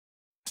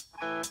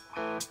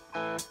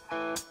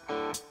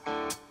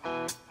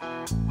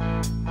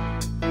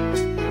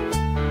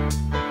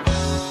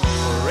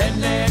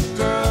Redneck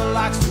girl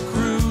likes to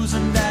cruise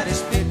in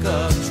daddy's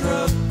pickup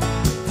truck.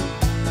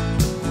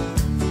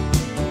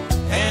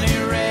 Any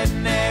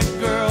redneck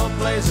girl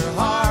plays her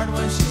hard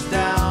when she's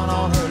down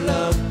on her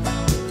luck.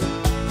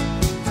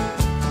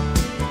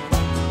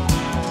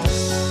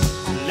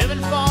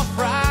 Living for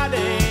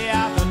Friday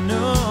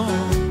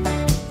afternoon.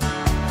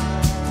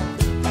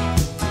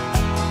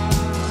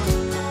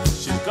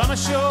 She's gonna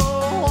show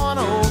one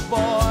old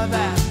boy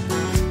that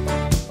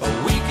a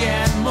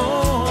weekend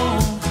moon.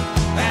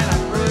 And I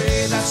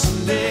pray that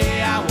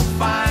someday I will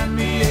find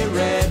me a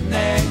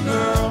redneck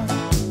girl.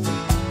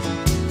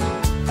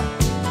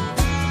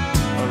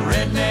 A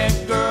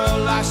redneck girl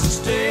likes to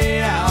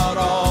stay out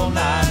all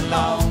night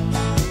long.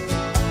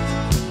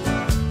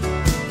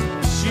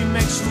 She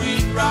makes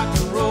sweet rock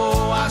and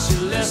roll while she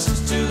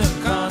listens to the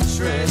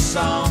country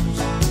songs.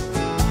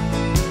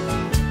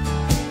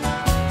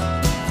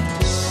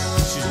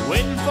 She's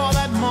waiting for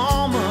that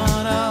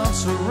moment of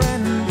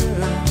surrender.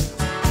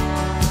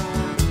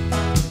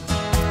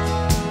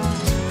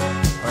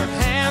 Her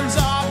hands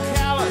are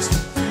calloused,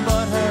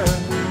 but her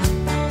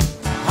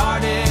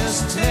heart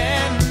is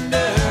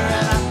tender.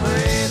 And I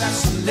pray that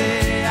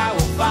someday I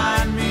will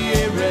find me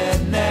a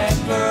redneck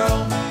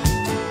girl.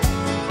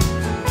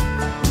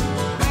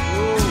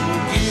 Oh,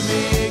 give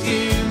me a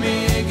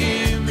redneck girl.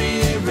 Give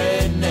me a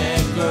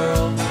redneck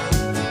girl.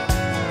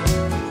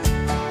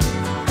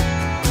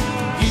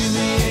 Give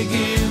me a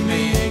redneck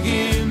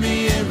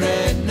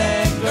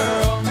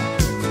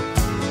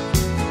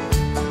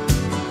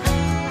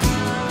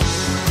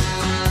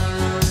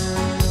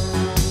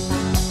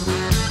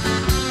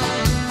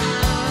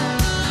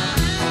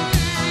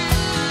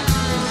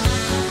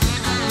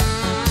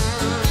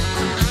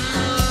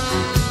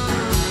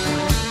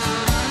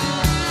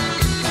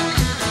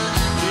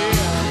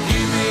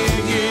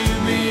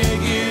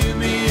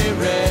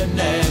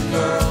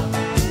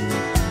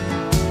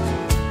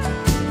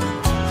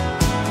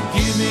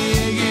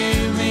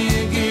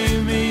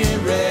Give me a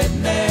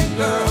redneck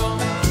girl.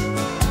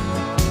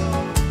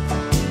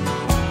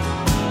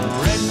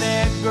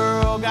 Redneck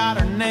girl got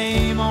her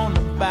name on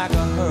the back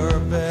of her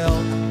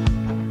belt.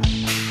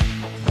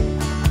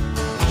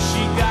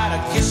 She got a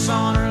kiss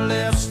on her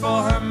lips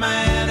for her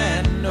man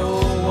and no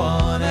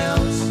one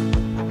else.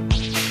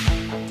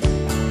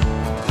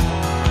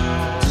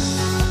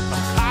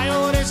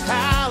 Coyotes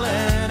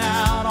howling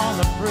out on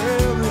the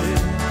prairie.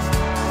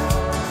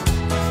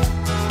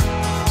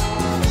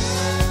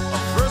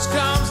 First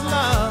comes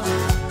love,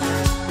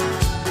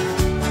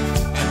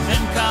 and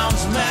then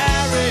comes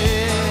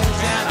marriage.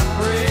 And I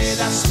pray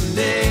that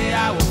someday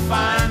I will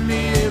find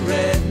me a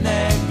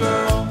redneck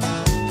girl.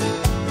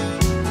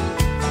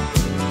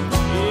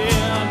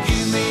 Yeah,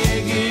 give me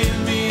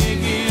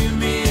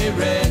a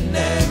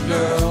redneck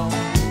girl.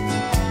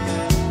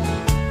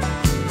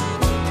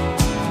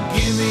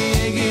 Give me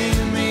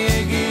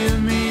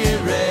a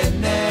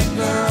redneck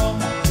girl.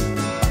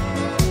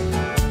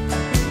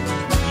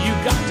 You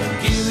got to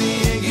give me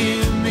a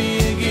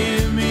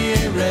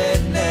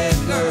redneck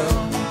girl.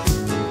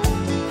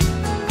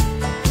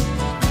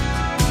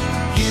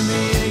 Give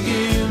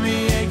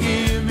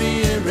me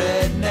a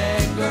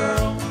redneck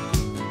girl.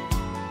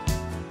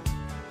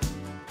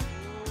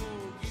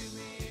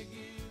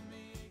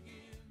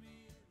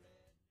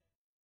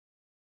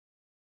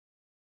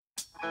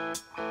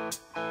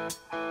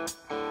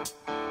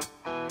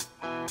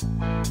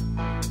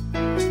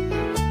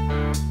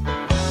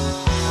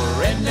 A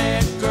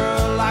redneck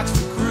girl likes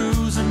to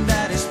cruise in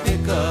daddy's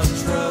pickup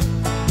truck.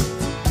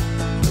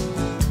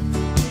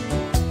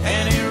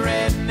 Any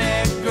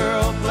redneck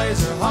girl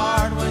plays her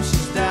hard when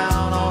she's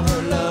down on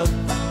her luck.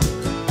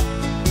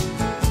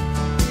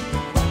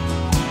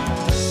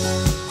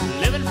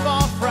 Living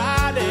for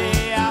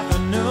Friday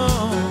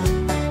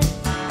afternoon.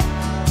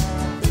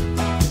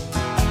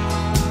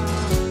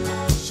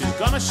 She's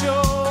gonna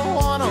show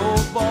one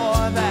old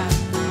boy that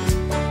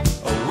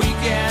a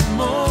weekend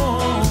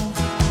moon.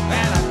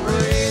 And I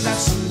pray that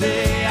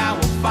someday I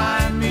will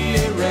find me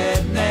a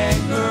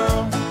redneck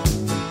girl.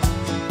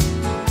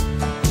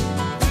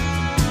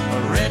 A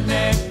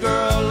redneck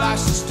girl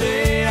likes to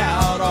stay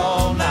out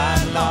all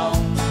night long.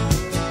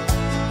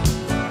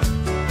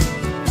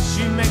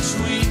 She makes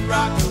sweet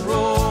rock and